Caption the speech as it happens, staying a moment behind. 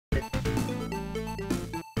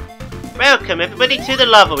Welcome everybody to the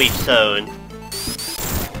Lava Reef Zone.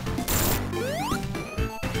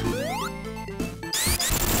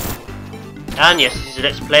 And yes, this is the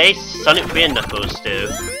Let's Play Sonic 3 and Knuckles do.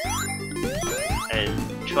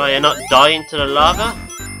 And try and not die into the lava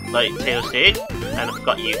like Tails did. And I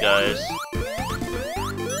forgot you guys.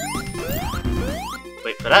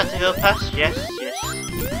 Wait for that to go past, yes.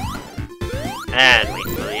 And wait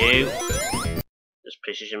for you. Just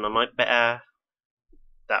position my mic better.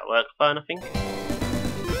 That worked fine, I think.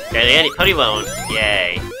 Okay, and it probably won't.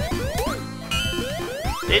 Yay.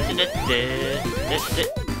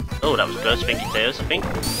 Oh, that was close. Pinky Tails, I think.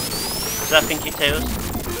 Is that Pinky Tails?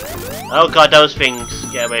 Oh god, those things.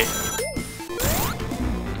 Get away.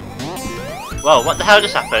 Whoa, what the hell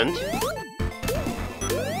just happened?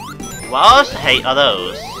 What the hate are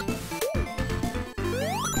those?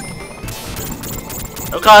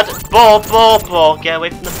 Oh god, ball. Get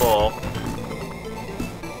away from the ball.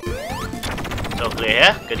 It's all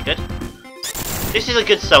clear here. Good. This is a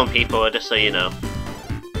good zone, people, just so you know.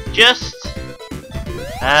 Just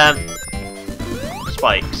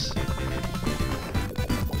spikes.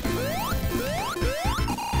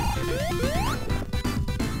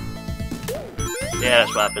 Yeah,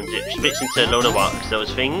 that's what happens. It splits into a load of rocks,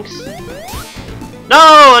 those things. No,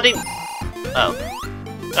 I didn't. Oh,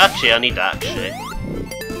 actually, I need that. Actually,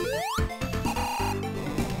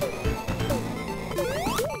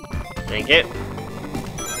 thank you.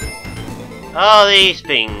 Oh, these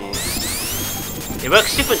things. It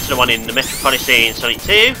works different to the one in the Metropolis in Sonic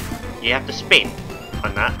 2. You have to spin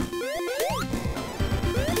on that.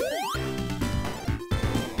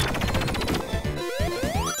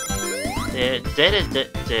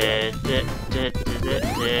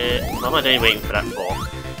 What am I doing waiting for that for?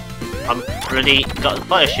 I'm bloody got the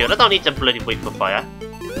fire shield. I don't need to bloody wait for fire.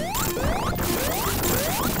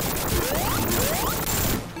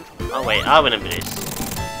 Oh wait, I remember this.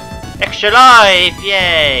 Extra life!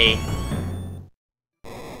 Yay!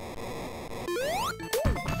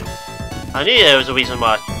 I knew there was a reason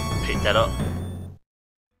why I picked that up.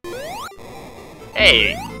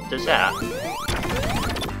 Hey, does that?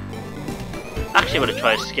 Actually, I want to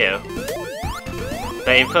try a skill.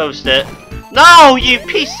 But it improves it. No, you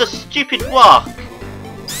piece of stupid rock!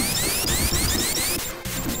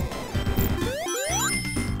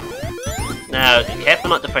 Now, be careful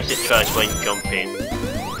not to press it twice when jumping.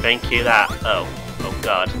 Thank you, that. Oh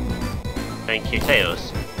god. Thank you,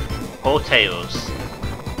 Tails. Poor Tails.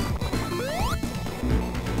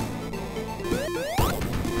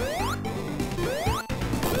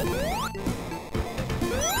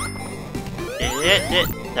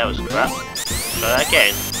 That was crap. Try that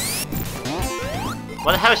again.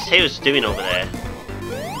 What the hell is Tails doing over there?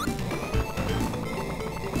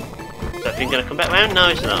 Is that thing gonna come back round? No,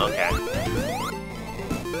 it's not. Okay.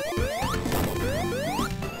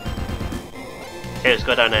 Tails,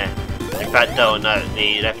 go down there. In fact, don't. No,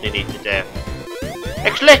 you definitely need to do.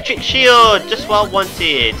 Electric shield! Just what I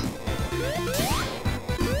wanted!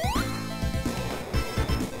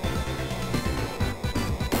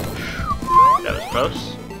 That was close.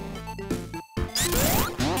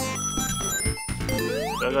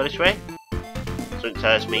 Do I go this way? Something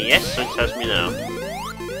tells me yes, something tells me no.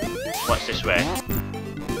 What's this way?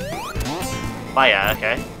 Fire,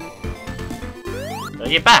 okay. Oh,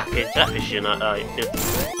 you're back into that position.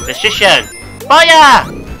 Position! Fire!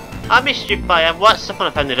 I missed you, fire. What's the fun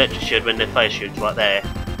of having the electric shield when the fire shield's right there?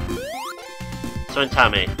 Someone tell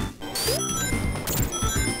me.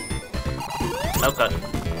 Oh god.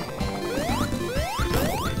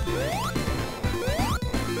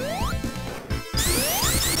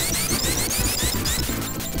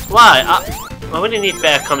 Why? I really need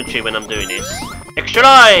better commentary when I'm doing this. Extra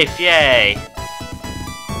life! Yay!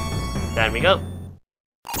 There we go.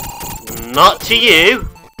 Not to you!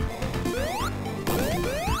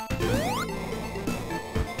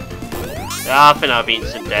 I think I'll be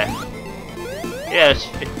instant death. Yes.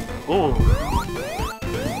 Ooh.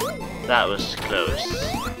 That was close.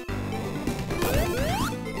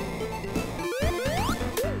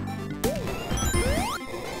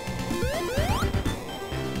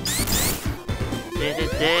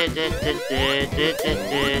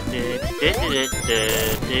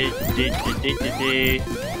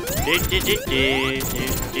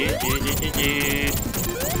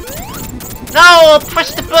 No!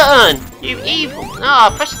 Press the button! You evil!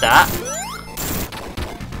 No, press that!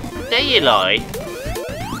 There you lie!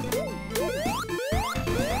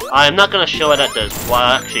 I'm not gonna show what that does. Well,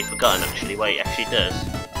 I actually forgotten actually what it actually does.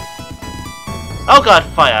 Oh god,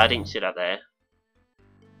 fire! I didn't see that there.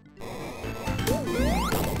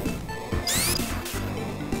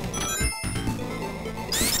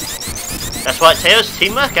 That's right, Tails,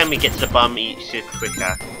 teamwork, and we get to the bottom super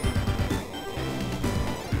quicker.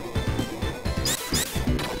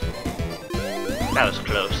 That was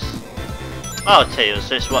close. Oh,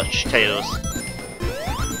 Tails, let's watch Tails.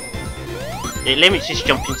 It limits his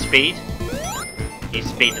jumping speed, his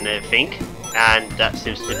speed and everything, and that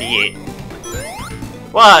seems to be it.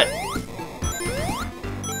 What?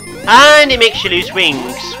 And it makes you lose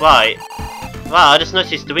wings, right. Wow, I just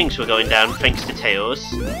noticed the wings were going down thanks to Tails.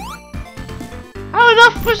 How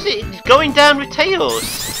enough was it going down with Tails?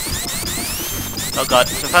 Oh god,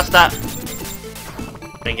 so fast that.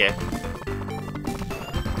 Thank you.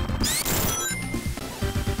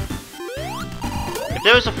 If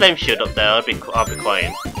there was a flame shield up there, I'll be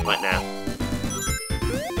quiet right now.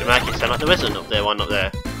 It might sound like there wasn't up there, one up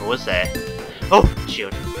there. Or was there? Oh,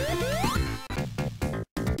 shield.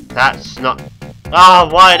 That's not. Ah,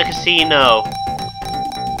 why the casino?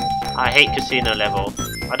 I hate casino level.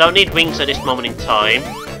 I don't need wings at this moment in time.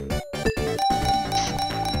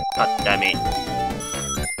 God damn it.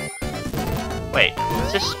 Wait,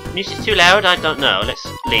 is this music too loud? I don't know. Let's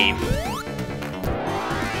leave.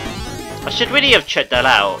 I should really have checked that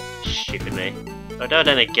out, stupidly. Although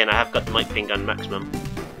then again, I have got the mic thing on maximum.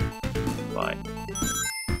 Right.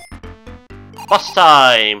 Boss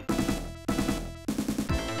time!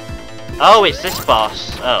 Oh, it's this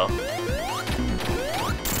boss. Oh.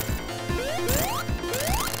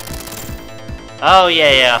 Oh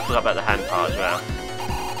yeah, I forgot about the hand part as well.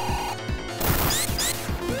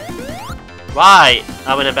 Right,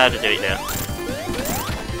 I'm about to do it now.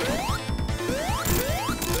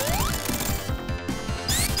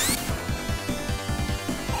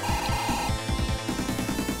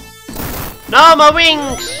 No, my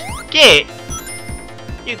wings! Get!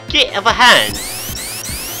 You get of a hand!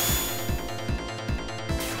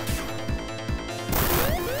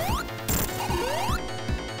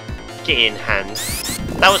 Get in, hand.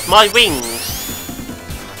 That was my wings!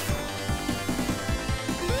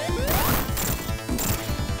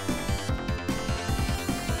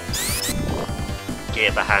 Get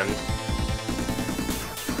of a hand.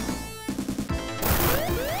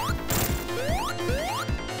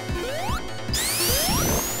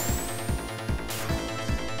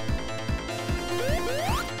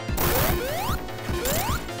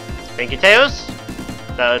 Thank you, Tails.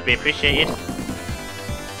 That would be appreciated.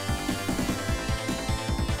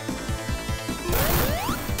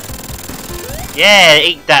 Yeah,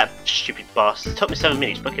 eat that, stupid boss. It took me 7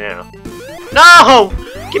 minutes, fucking hell. No!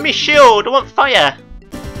 Give me a shield, I want fire!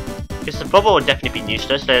 Because the bubble would definitely be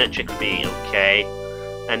useless, the electric would be okay.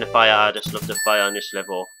 And the fire, I just love the fire on this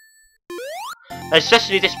level.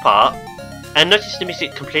 Especially this part. And notice the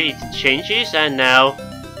music completely changes, and now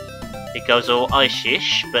it goes all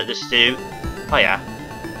ice-ish, but there's still fire.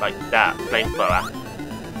 Like that, flamethrower.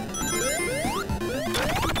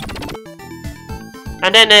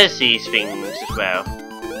 And then there's these things as well.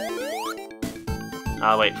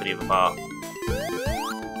 I'll wait for the other part.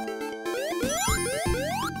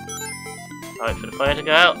 I'll wait for the fire to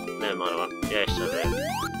go out. Never mind one. Yeah, it's over there.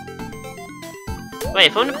 Wait,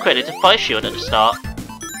 if I want to credit a fire shield at the start.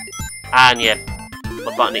 And yeah,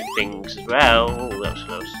 my botanic things as well. Oh, that was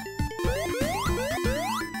close.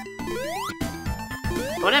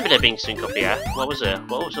 I remember there being something up here. What was it?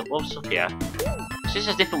 What was up here? Is this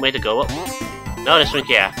a different way to go up? No, there's something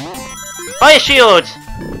here. Fire shield!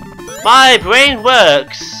 My brain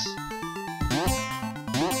works!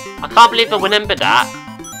 I can't believe I remember that.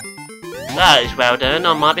 That is well done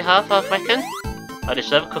on my behalf, I reckon. I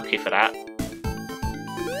deserve a cookie for that.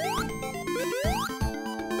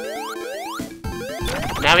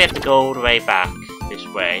 Now we have to go all the way back this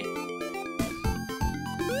way.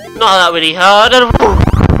 Not that really hard.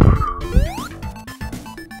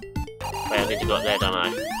 Wait, I need to go up there, don't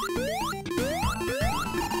I?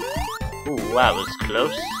 Ooh, that was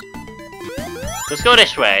close. Let's go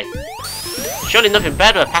this way. Surely nothing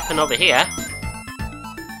bad will happen over here.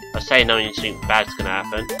 I say no, anything bad's gonna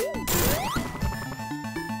happen.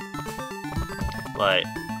 Right,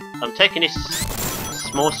 I'm taking this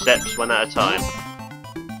small steps one at a time.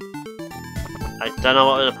 I don't know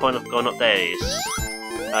what the point of going up there is.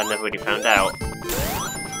 I never really found out.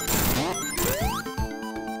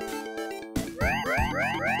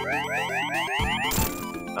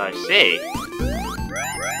 I see.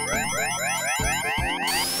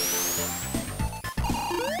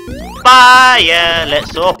 Fire!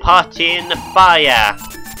 Let's all party in the fire!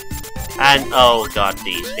 And oh god,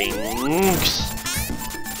 these things.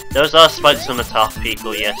 Those are spikes on the top,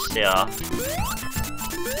 people, yes they are.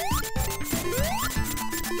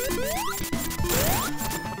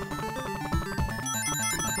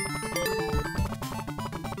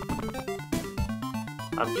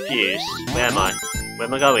 I'm confused. Where am I? Where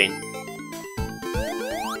am I going?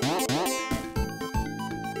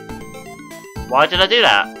 Why did I do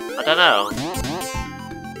that? I don't know.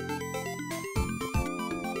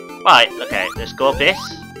 Right, okay, let's go up this.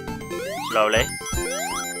 Slowly.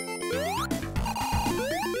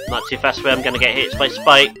 Not too fast where I'm gonna get hit by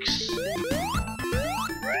spikes.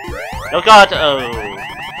 Oh god! Oh!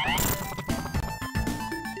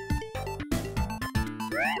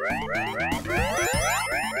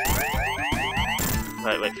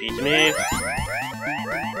 Right, wait for you to move.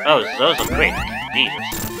 Oh, those are quick. Jesus.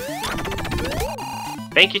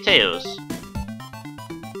 Thank you, Tails.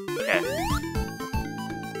 Okay.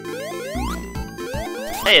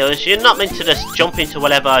 Tails, you're not meant to just jump into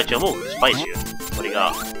whatever I jump. Oh, spice you. What do you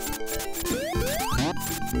got?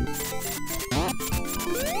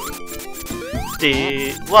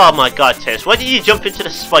 Oh my god, Tails, why did you jump into the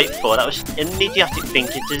spike for? That was an idiotic thing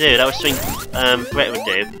to do. That was something Brett would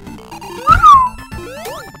do.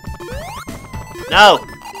 No!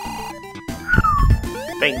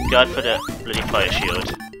 Thank god for the bloody fire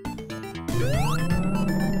shield.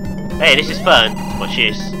 Hey, this is fun. Watch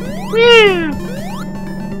this. Woo!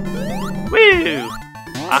 Woo!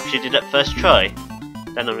 I actually did that first try.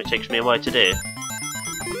 That normally takes me a while to do.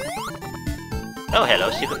 Oh, hello,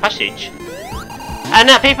 secret passage. And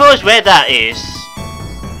now people is where that is.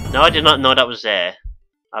 No, I did not know that was there.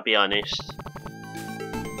 I'll be honest.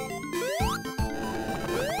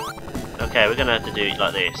 Okay, we're gonna have to do it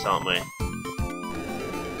like this, aren't we?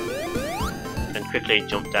 And quickly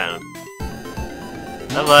jump down.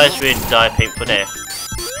 Otherwise we'd die painful death.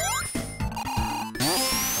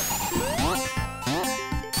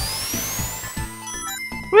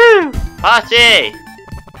 Woo! Party!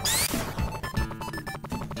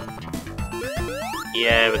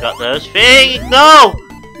 Yeah, we got those things. No!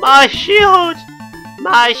 My shield!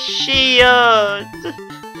 My shield!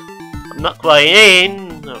 I'm not quite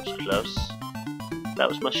in. That was close. That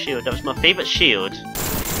was my shield. That was my favourite shield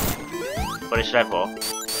for this level.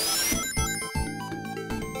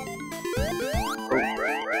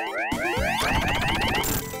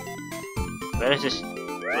 Where is this?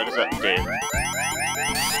 What does that do?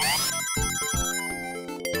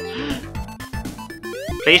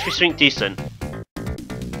 Please be something decent.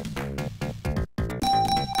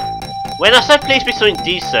 When I said please be something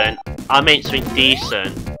decent, I meant something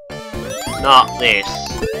decent. Not this.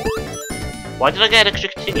 Why did I get an extra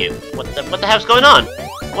continue? What the hell's going on?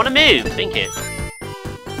 I want to move. Thank you.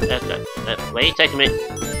 Where are you taking me?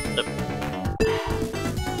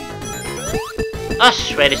 I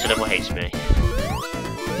swear this level hates me.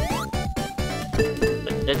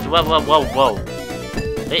 Whoa.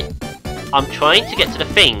 I'm trying to get to the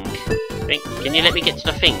thing. Can you let me get to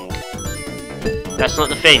the thing? That's not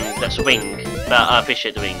the thing, that's a wing. But I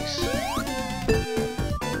appreciate the wings.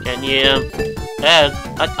 Can you...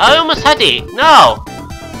 I almost had it! No!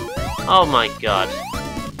 Oh my god.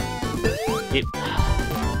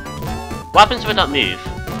 What happens when I don't move?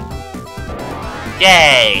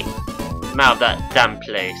 Yay! I'm out of that damn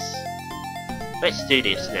place. Let's do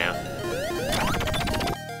this now.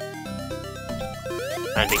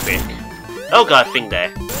 And be quick. Oh god, thing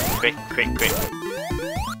there. Quick.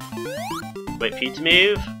 Wait for you to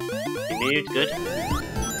move. You moved, good.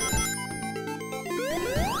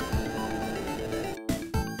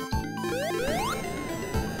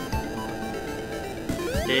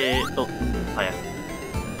 Oh, fire.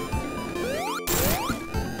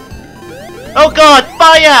 Oh god,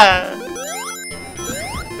 fire!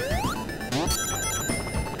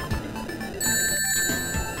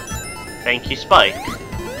 Thank you, Spike.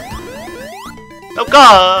 Oh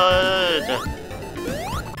god!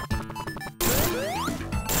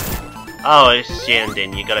 Oh, this is the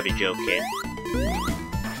ending, you gotta be joking.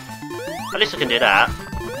 At least I can do that.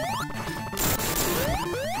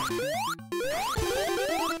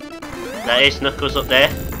 That is Knuckles up there.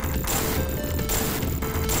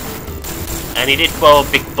 And he did throw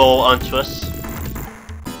a big ball onto us.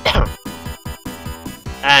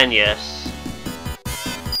 And yes.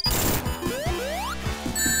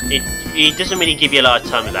 It doesn't really give you a lot of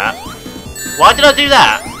time with that. Why did I do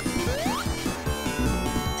that?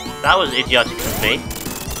 That was idiotic of me.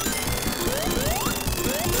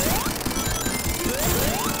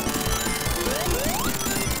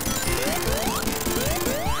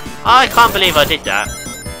 I can't believe I did that.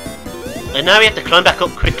 And now we have to climb back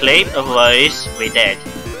up quickly, otherwise we're dead.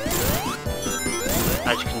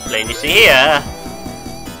 As you can plainly see here.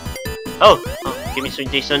 Oh, give me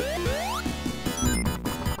something decent.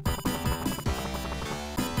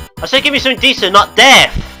 I said give me something decent, not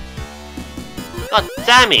death! God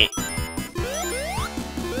damn it!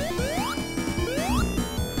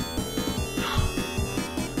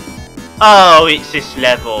 Oh, it's this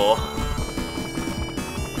level.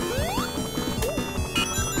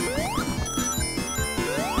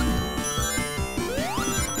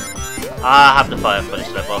 I have the fire for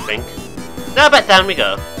this level, I think. Now back down we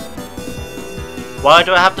go. Why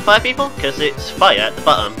do I have the fire, people? Because it's fire at the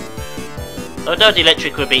bottom. Although the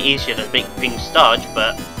electric would be easier to make things dodge,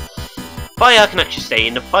 but fire can actually stay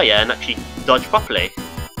in the fire and actually dodge properly.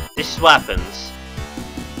 This is what happens.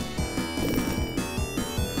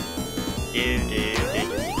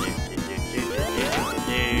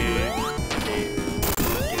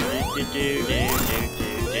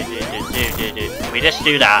 We just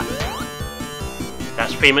do that.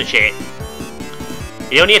 That's pretty much it.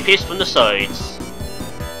 He only appears from the sides.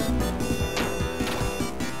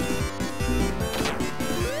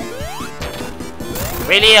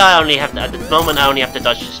 Really, I only have to, at the moment I only have to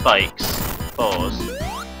dodge the spikes. Pause.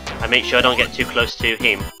 I make sure I don't get too close to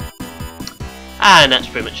him. And that's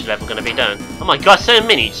pretty much the level gonna be done. Oh my god, 7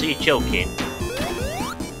 minutes, are you joking?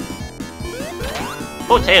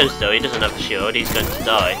 Poor Tails though, he doesn't have the shield, he's going to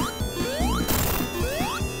die.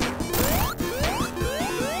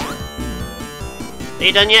 Are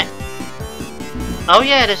you done yet? Oh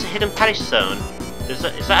yeah, there's a hidden palace zone. Is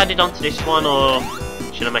that added onto this one, or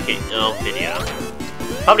should I make it its own video?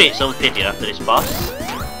 Probably its own video after this boss.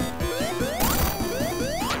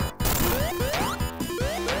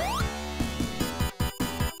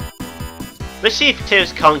 Let's see if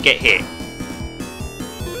Tails can't get hit.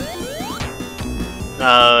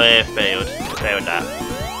 Oh, it failed. It failed that.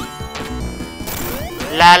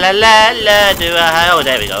 La la la la do I... Oh,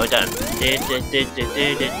 there we go, we're done.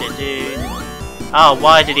 Oh,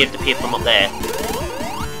 why did he have to appear from up there?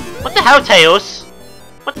 What the hell, Tails?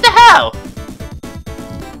 What the hell?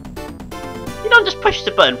 You don't just push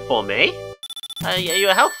the button for me. Yeah,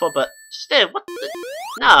 you're helpful, but still, what the...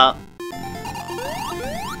 No.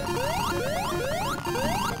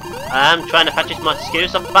 I'm trying to practice my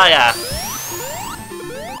skills on fire.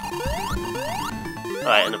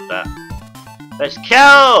 Alright, enough of that. Let's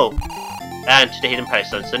go! And to the hidden palace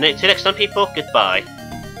zone. So till next time, people, goodbye.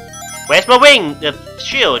 Where's my wing? The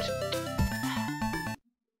shield?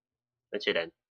 Until then.